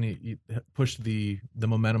aren't helping you push the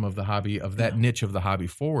momentum of the hobby, of that niche of the hobby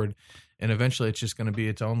forward, and eventually it's just going to be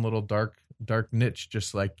its own little dark niche,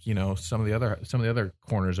 just like some of the other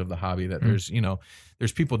corners of the hobby that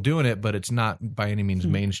there's people doing it, but it's not by any means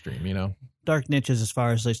mainstream. Dark niches as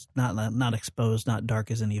far as it's not exposed, not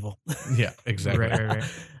dark as in evil. Yeah, exactly. Right.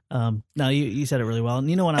 No, you said it really well. And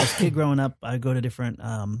when I was a kid growing up, I go to different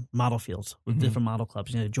model fields with different model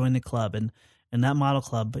clubs. Join the club, and that model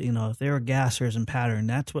club, if they were gassers and pattern,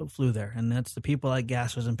 that's what flew there, and that's the people like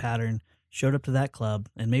gassers and pattern showed up to that club,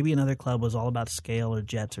 and maybe another club was all about scale or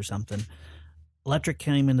jets or something. Electric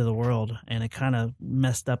came into the world, and it kind of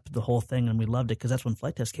messed up the whole thing, and we loved it because that's when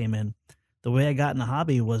Flight Test came in. The way I got in the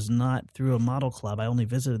hobby was not through a model club. I only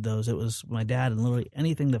visited those. It was my dad, and literally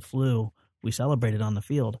anything that flew, we celebrated on the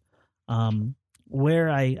field. Where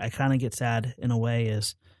I kind of get sad in a way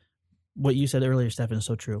is what you said earlier, Stefan, is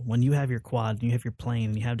so true. When you have your quad and you have your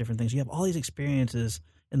plane and you have different things, you have all these experiences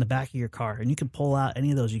in the back of your car, and you can pull out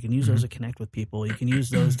any of those. You can use those to connect with people. You can use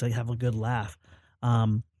those to have a good laugh.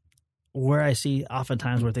 Where I see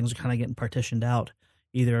oftentimes where things are kind of getting partitioned out,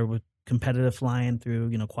 either with competitive flying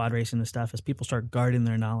through, quad racing and stuff, as people start guarding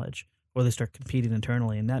their knowledge or they start competing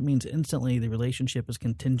internally. And that means instantly the relationship is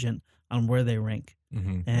contingent on where they rank.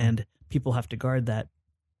 And people have to guard that.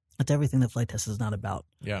 That's everything that Flight Test is not about.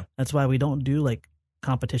 Yeah. That's why we don't do like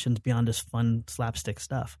competitions beyond just fun slapstick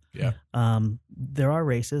stuff. Yeah. There are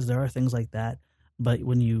races, there are things like that. But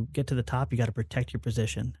when you get to the top, you got to protect your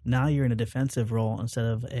position. Now you're in a defensive role instead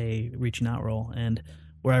of a reaching out role. And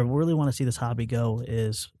where I really want to see this hobby go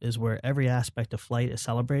is where every aspect of flight is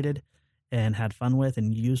celebrated and had fun with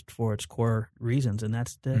and used for its core reasons. And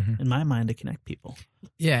that's, in my mind, to connect people.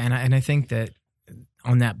 Yeah, and I think that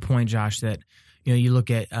on that point, Josh, that you look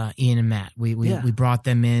at Ian and Matt. We brought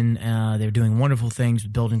them in. They're doing wonderful things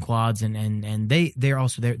with building quads, and they're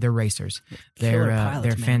also they're racers.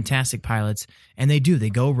 They're fantastic pilots, and they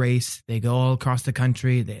go race. They go all across the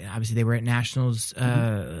country. Obviously they were at nationals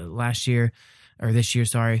this year,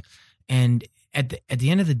 sorry. And at the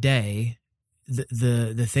end of the day,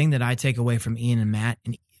 the thing that I take away from Ian and Matt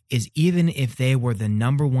is even if they were the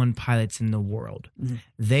number one pilots in the world,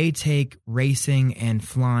 they take racing and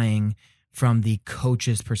flying from the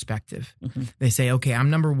coach's perspective. They say, okay, I'm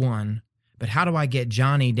number one, but how do I get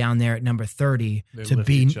Johnny down there at number 30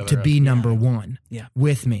 to be number one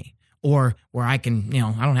with me? Or where I can,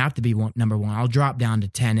 I don't have to be number one. I'll drop down to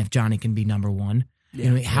 10 if Johnny can be number one.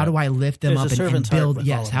 How do I lift them up and build?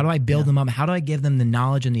 Yes. How do I build them up? How do I give them the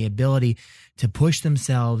knowledge and the ability to push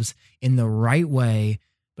themselves in the right way?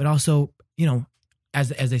 But also, as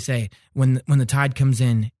they say, when the tide comes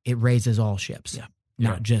in, it raises all ships. Yeah.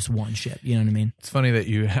 Not just one ship. You know what I mean? It's funny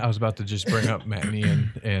that I was about to just bring up Matt and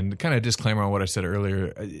Ian and kind of disclaimer on what I said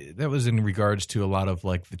earlier. That was in regards to a lot of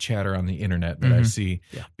like the chatter on the internet that I see,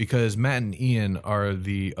 because Matt and Ian are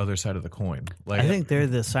the other side of the coin. Like, I think they're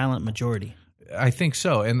the silent majority. I think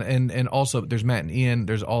so. And also there's Matt and Ian.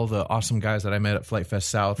 There's all the awesome guys that I met at Flight Fest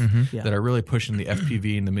South that are really pushing the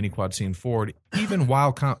FPV and the mini quad scene forward, even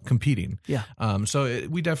while competing. Yeah. So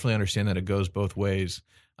we definitely understand that it goes both ways.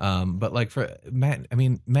 But like for Matt,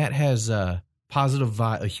 Matt has a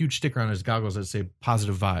huge sticker on his goggles that say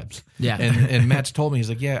positive vibes. Yeah. And Matt's told me, he's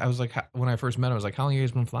like, I was like, when I first met him, I was like, how long have you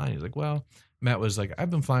guys been flying? He's like, well, Matt was like, I've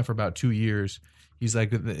been flying for about 2 years. He's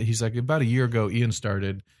like, about a year ago, Ian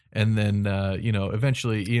started. And then,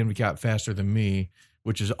 eventually Ian got faster than me,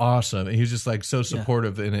 which is awesome. And he was just like so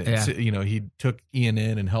supportive in it. Yeah. He took Ian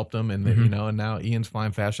in and helped him and, and now Ian's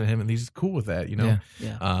flying faster than him and he's cool with that,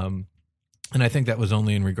 Yeah. And I think that was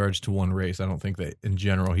only in regards to one race. I don't think that in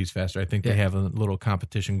general he's faster. I think they have a little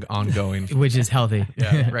competition ongoing. Which is healthy.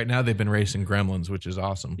 Yeah. Right now they've been racing Gremlins, which is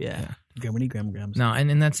awesome. Yeah. Gremlins. No,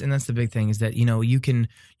 and that's the big thing is that, you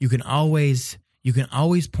can always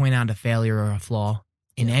point out a failure or a flaw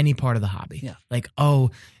in any part of the hobby. Yeah. Like,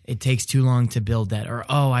 it takes too long to build that, or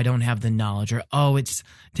I don't have the knowledge, or it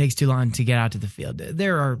takes too long to get out to the field.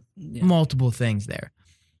 There are multiple things there.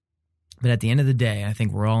 But at the end of the day, I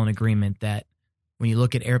think we're all in agreement that when you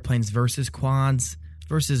look at airplanes versus quads,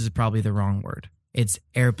 versus is probably the wrong word. It's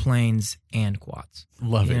airplanes and quads.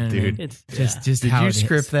 Love it, dude. It's just Did how you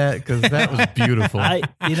script that? Because that was beautiful.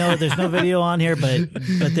 There's no video on here, but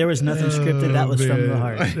there was nothing scripted. That was from the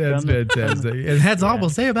heart. That's fantastic. And that's all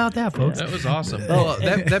we'll say about that, folks. That was awesome. Well,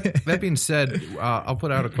 that being said, I'll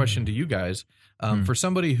put out a question to you guys. For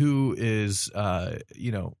somebody who is,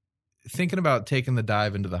 thinking about taking the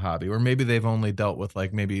dive into the hobby, or maybe they've only dealt with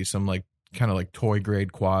like maybe some like kind of like toy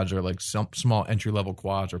grade quads or like some small entry level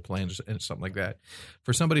quads or planes and something like that.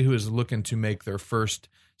 For somebody who is looking to make their first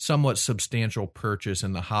somewhat substantial purchase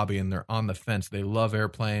in the hobby and they're on the fence, they love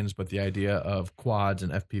airplanes, but the idea of quads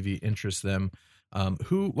and FPV interests them.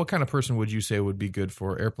 What kind of person would you say would be good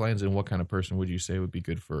for airplanes, and what kind of person would you say would be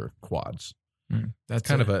good for quads? That's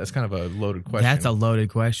kind of a loaded question. That's a loaded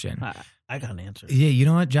question. I got an answer. Yeah, you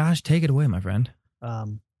know what, Josh? Take it away, my friend.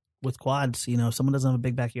 With quads, someone doesn't have a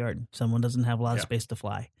big backyard. Someone doesn't have a lot of space to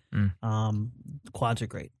fly. Quads are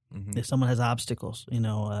great. If someone has obstacles,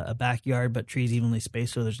 a backyard but trees evenly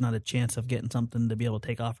spaced so there's not a chance of getting something to be able to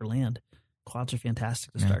take off or land, quads are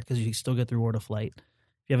fantastic to start because you still get the reward of flight.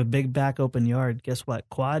 If you have a big back open yard, guess what?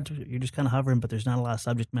 Quads, you're just kind of hovering, but there's not a lot of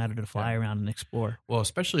subject matter to fly around and explore. Well,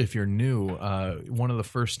 especially if you're new, one of the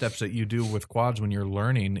first steps that you do with quads when you're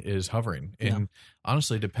learning is hovering. And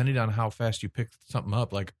honestly, depending on how fast you pick something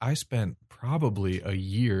up, like I spent probably a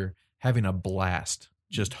year having a blast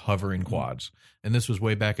just hovering quads. And this was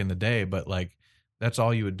way back in the day, but like that's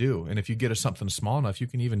all you would do. And if you get something small enough, you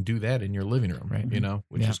can even do that in your living room, right?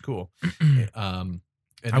 Which is cool.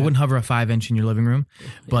 And I wouldn't hover a 5-inch in your living room,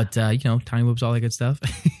 but tiny whoops, all that good stuff.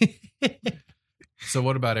 So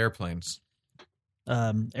what about airplanes?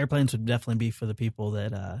 Airplanes would definitely be for the people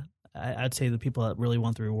that I'd say the people that really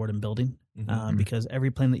want the reward in building, because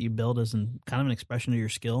every plane that you build is kind of an expression of your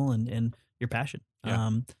skill and your passion.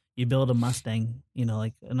 Yeah. You build a Mustang, and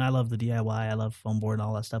I love the DIY, I love foam board and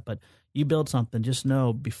all that stuff, but you build something, just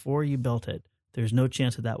know before you built it, there's no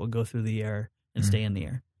chance that would go through the air and stay in the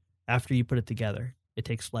air. After you put it together, it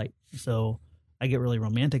takes flight. So I get really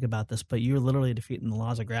romantic about this, but you're literally defeating the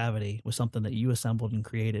laws of gravity with something that you assembled and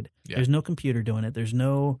created. Yeah. There's no computer doing it. There's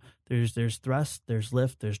thrust, there's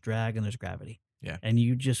lift, there's drag, and there's gravity. Yeah. And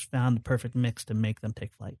you just found the perfect mix to make them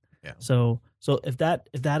take flight. Yeah. So if that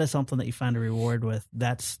is something that you find a reward with,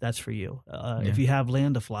 that's for you. If you have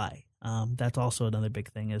land to fly, that's also another big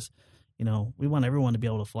thing is, we want everyone to be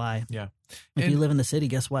able to fly. Yeah. If you live in the city,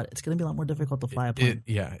 guess what? It's going to be a lot more difficult to fly a plane.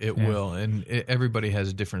 It will. And everybody has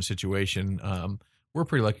a different situation. We're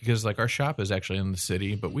pretty lucky because our shop is actually in the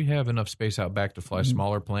city, but we have enough space out back to fly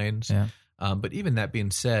smaller planes. Yeah. But even that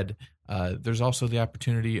being said, there's also the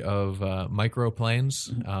opportunity of micro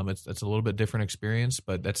planes. It's a little bit different experience,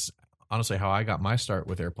 but that's honestly how I got my start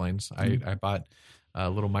with airplanes. I bought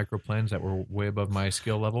little microplanes that were way above my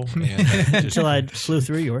skill level, and Until I flew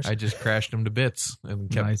through yours. I just crashed them to bits and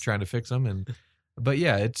kept trying to fix them. But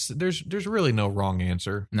yeah, there's really no wrong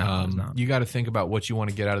answer. No, there's not. You got to think about what you want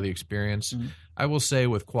to get out of the experience. I will say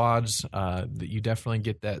with quads, that you definitely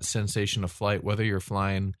get that sensation of flight, whether you're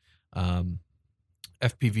flying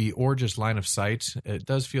FPV or just line of sight. It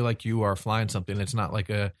does feel like you are flying something. It's not like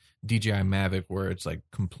a DJI Mavic where it's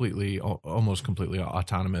almost completely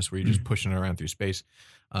autonomous, where you're just pushing it around through space.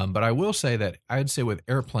 But I will say that I'd say with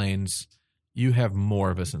airplanes, you have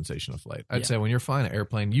more of a sensation of flight. I'd say when you're flying an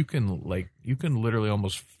airplane, you can literally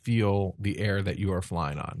almost feel the air that you are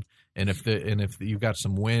flying on. And if you've got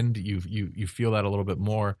some wind, you feel that a little bit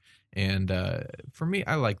more. And for me,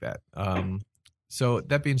 I like that. So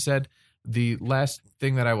that being said, the last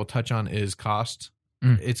thing that I will touch on is cost.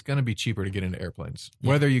 It's going to be cheaper to get into airplanes. Yeah.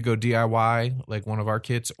 Whether you go DIY, like one of our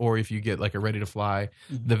kits, or if you get like a ready to fly,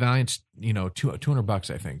 the Valiant's,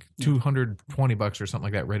 $200, I think, $220 or something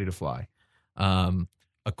like that, ready to fly.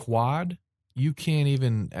 A quad, you can't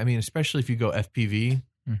even, especially if you go FPV,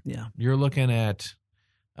 you're looking at,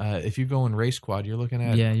 if you go in race quad, you're looking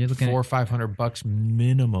at $400 or $500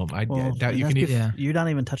 minimum. I doubt you can. You're not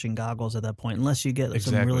even touching goggles at that point, unless you get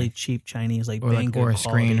some really cheap Chinese or a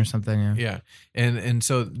screen or something. Yeah, and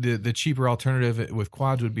so the cheaper alternative with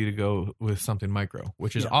quads would be to go with something micro,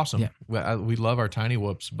 which is awesome. Yeah. We love our tiny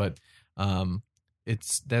whoops, but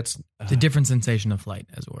it's a different sensation of flight,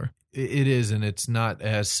 as it were. It is, and it's not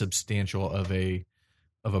as substantial of a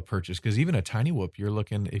purchase, because even a tiny whoop, you're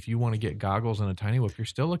looking, if you want to get goggles and a tiny whoop, you're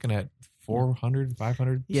still looking at $400,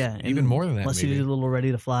 $500, even more than that. Unless you do a little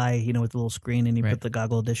ready to fly, with the little screen, and you put the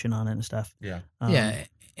goggle edition on it and stuff. Yeah,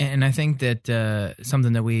 and I think that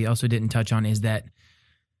something that we also didn't touch on is that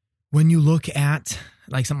when you look at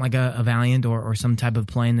like something like a Valiant or some type of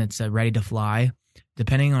plane that's ready to fly,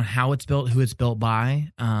 depending on how it's built, who it's built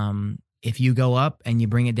by, if you go up and you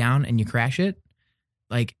bring it down and you crash it,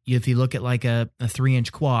 like if you look at like a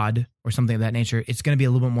 3-inch quad or something of that nature, it's going to be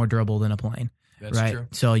a little bit more durable than a plane. That's true.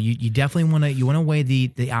 So you definitely want to weigh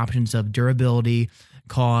the options of durability,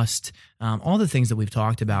 cost, all the things that we've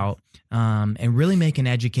talked about, and really make an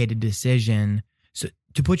educated decision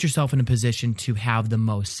to put yourself in a position to have the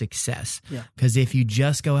most success. Yeah. Because if you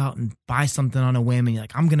just go out and buy something on a whim and you're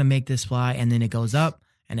like, I'm going to make this fly, and then it goes up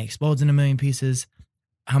and it explodes in a million pieces,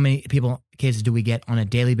 how many cases do we get on a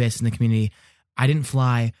daily basis in the community? I didn't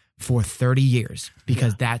fly for 30 years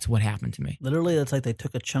because that's what happened to me. Literally, it's like they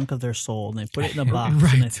took a chunk of their soul and they put it in a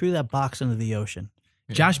box and they threw that box into the ocean.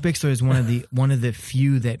 Josh Bixler is one of the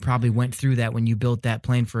few that probably went through that when you built that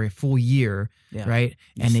plane for a full year, right?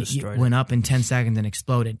 And it went up in 10 seconds and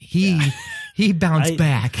exploded. He bounced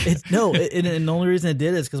back. And the only reason it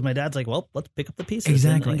did is because my dad's like, well, let's pick up the pieces.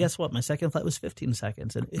 Exactly. And guess what? My second flight was 15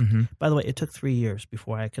 seconds. And by the way, it took 3 years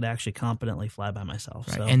before I could actually competently fly by myself.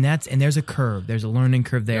 Right. So. And there's a curve. There's a learning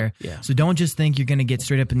curve there. Yeah. So don't just think you're going to get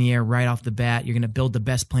straight up in the air right off the bat. You're going to build the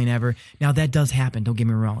best plane ever. Now that does happen. Don't get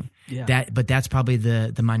me wrong. Yeah. But that's probably the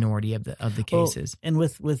minority of the cases. And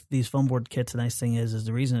with these foam board kits, the nice thing is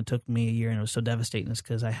the reason it took me a year and it was so devastating is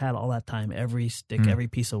because I had all that time, every stick, every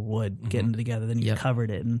piece of wood getting together. Then you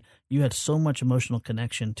covered it, and you had so much emotional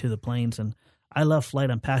connection to the planes. And I love flight.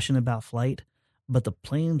 I'm passionate about flight, but the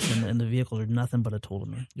planes and the vehicles are nothing but a tool to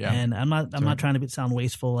me. Yeah. And I'm not trying to sound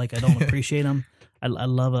wasteful, like I don't appreciate them. I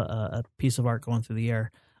love a piece of art going through the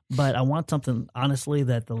air. But I want something, honestly,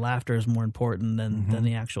 that the laughter is more important than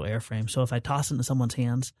the actual airframe. So if I toss it into someone's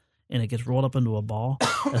hands and it gets rolled up into a ball,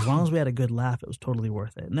 as long as we had a good laugh, it was totally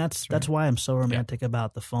worth it. And that's why I'm so romantic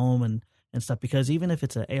about the foam and stuff, because even if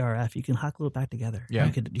it's an ARF, you can hot glue it back together. Yeah,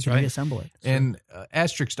 you can reassemble it. So. And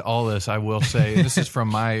asterisk to all this, I will say, this is from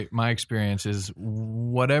my experience, is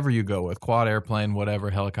whatever you go with, quad, airplane, whatever,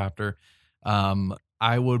 helicopter,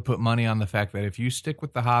 I would put money on the fact that if you stick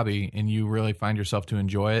with the hobby and you really find yourself to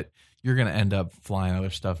enjoy it, you're going to end up flying other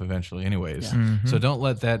stuff eventually anyways. Yeah. So don't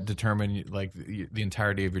let that determine like the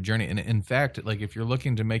entirety of your journey. And in fact, like if you're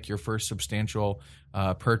looking to make your first substantial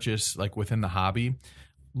purchase like within the hobby,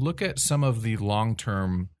 look at some of the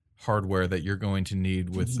long-term hardware that you're going to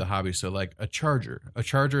need with the hobby. So like a charger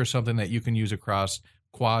is something that you can use across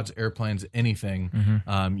quads, airplanes, anything.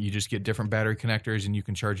 You just get different battery connectors and you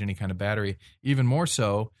can charge any kind of battery. Even more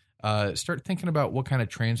so, start thinking about what kind of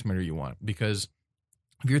transmitter you want, because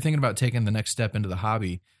if you're thinking about taking the next step into the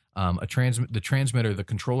hobby, the transmitter, the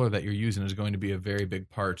controller that you're using is going to be a very big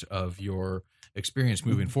part of your experience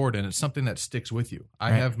moving forward, and it's something that sticks with you.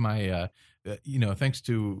 I have my, thanks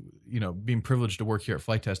to, being privileged to work here at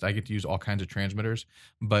Flight Test, I get to use all kinds of transmitters,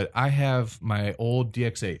 but I have my old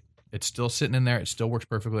DX8. It's still sitting in there. It still works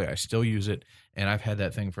perfectly. I still use it, and I've had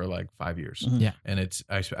that thing for like 5 years. Yeah, and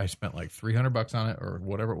I spent like $300 on it or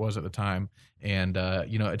whatever it was at the time, and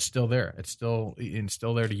it's still there. It's still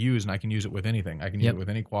there to use, and I can use it with anything. I can use it with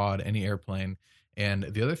any quad, any airplane. And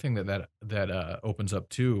the other thing that opens up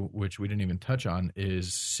too, which we didn't even touch on,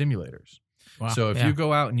 is simulators. Wow. So if you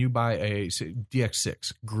go out and you buy a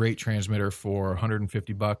DX6, great transmitter for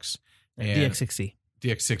 $150, and DX6C.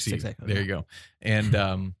 Exactly. There you go.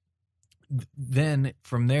 And then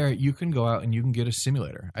from there you can go out and you can get a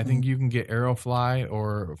simulator. I think you can get Aerofly,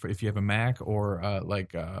 or if you have a Mac, or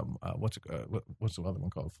what's the other one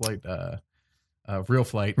called? Real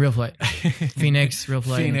Flight, Phoenix, Real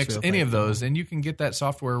Flight, Phoenix, any of those, and you can get that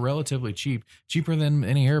software relatively cheaper than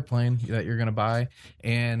any airplane that you're going to buy,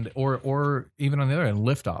 and or even on the other end,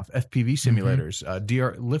 Liftoff, FPV simulators.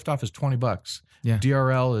 Liftoff is $20. Yeah,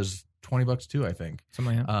 DRL is $20 too, I think.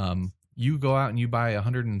 Something like that. You go out and you buy a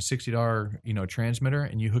 $160, transmitter,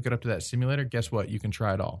 and you hook it up to that simulator. Guess what? You can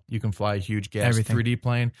try it all. You can fly a huge gas 3D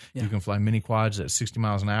plane. Yeah. You can fly mini quads at 60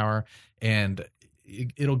 miles an hour, and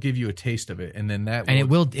it'll give you a taste of it. And then it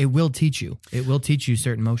will teach you. It will teach you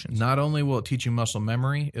certain motions. Not only will it teach you muscle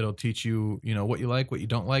memory, it'll teach you, what you like, what you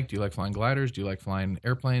don't like. Do you like flying gliders? Do you like flying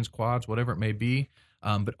airplanes, quads, whatever it may be?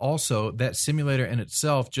 But also that simulator in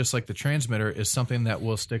itself, just like the transmitter, is something that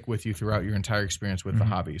will stick with you throughout your entire experience with the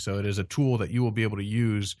hobby. So it is a tool that you will be able to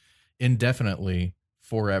use indefinitely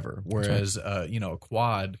forever. Whereas, a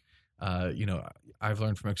quad, I've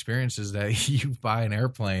learned from experiences that you buy an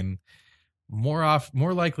airplane, more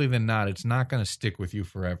likely than not, it's not going to stick with you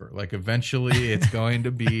forever. Like eventually it's going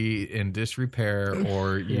to be in disrepair,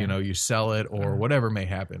 or, you sell it, or whatever may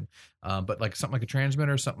happen. But like something like a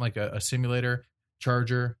transmitter, something like a simulator,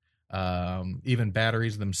 charger, even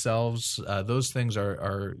batteries themselves, those things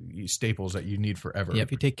are staples that you need forever. Yeah,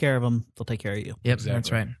 if you take care of them, they'll take care of you. Yep, exactly.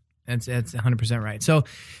 That's right. That's 100% right. So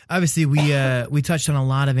obviously we touched on a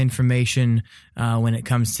lot of information when it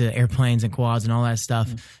comes to airplanes and quads and all that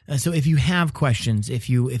stuff. So if you have questions, if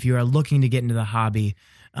you are looking to get into the hobby,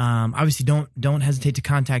 obviously don't hesitate to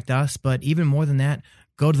contact us. But even more than that,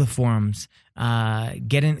 go to the forums, go on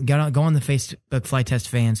the Facebook Flight Test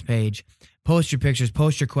fans page. Post your pictures,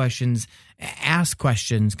 post your questions, ask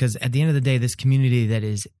questions, because at the end of the day, this community that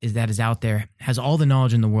is out there has all the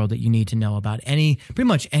knowledge in the world that you need to know about pretty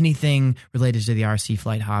much anything related to the RC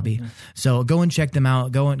flight hobby. Mm-hmm. So go and check them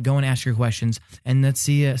out. Go and ask your questions, and let's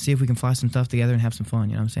see if we can fly some stuff together and have some fun.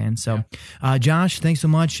 You know what I'm saying? So, Josh, thanks so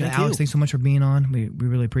much. Alex, thanks so much for being on. We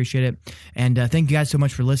really appreciate it, and thank you guys so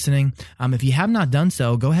much for listening. If you have not done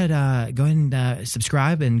so, go ahead and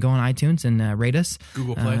subscribe and go on iTunes and rate us.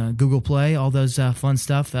 Google Play, all those fun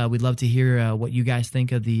stuff. We'd love to hear what you guys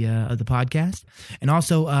think of the podcast, and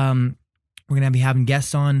also we're going to be having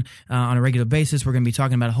guests on a regular basis. We're going to be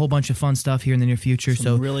talking about a whole bunch of fun stuff here in the near future.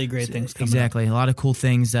 Some really great things coming exactly up. A lot of cool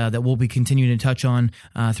things that we'll be continuing to touch on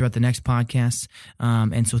throughout the next podcasts.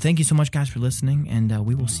 And so thank you so much, guys, for listening, and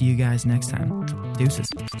we will see you guys next time. Deuces.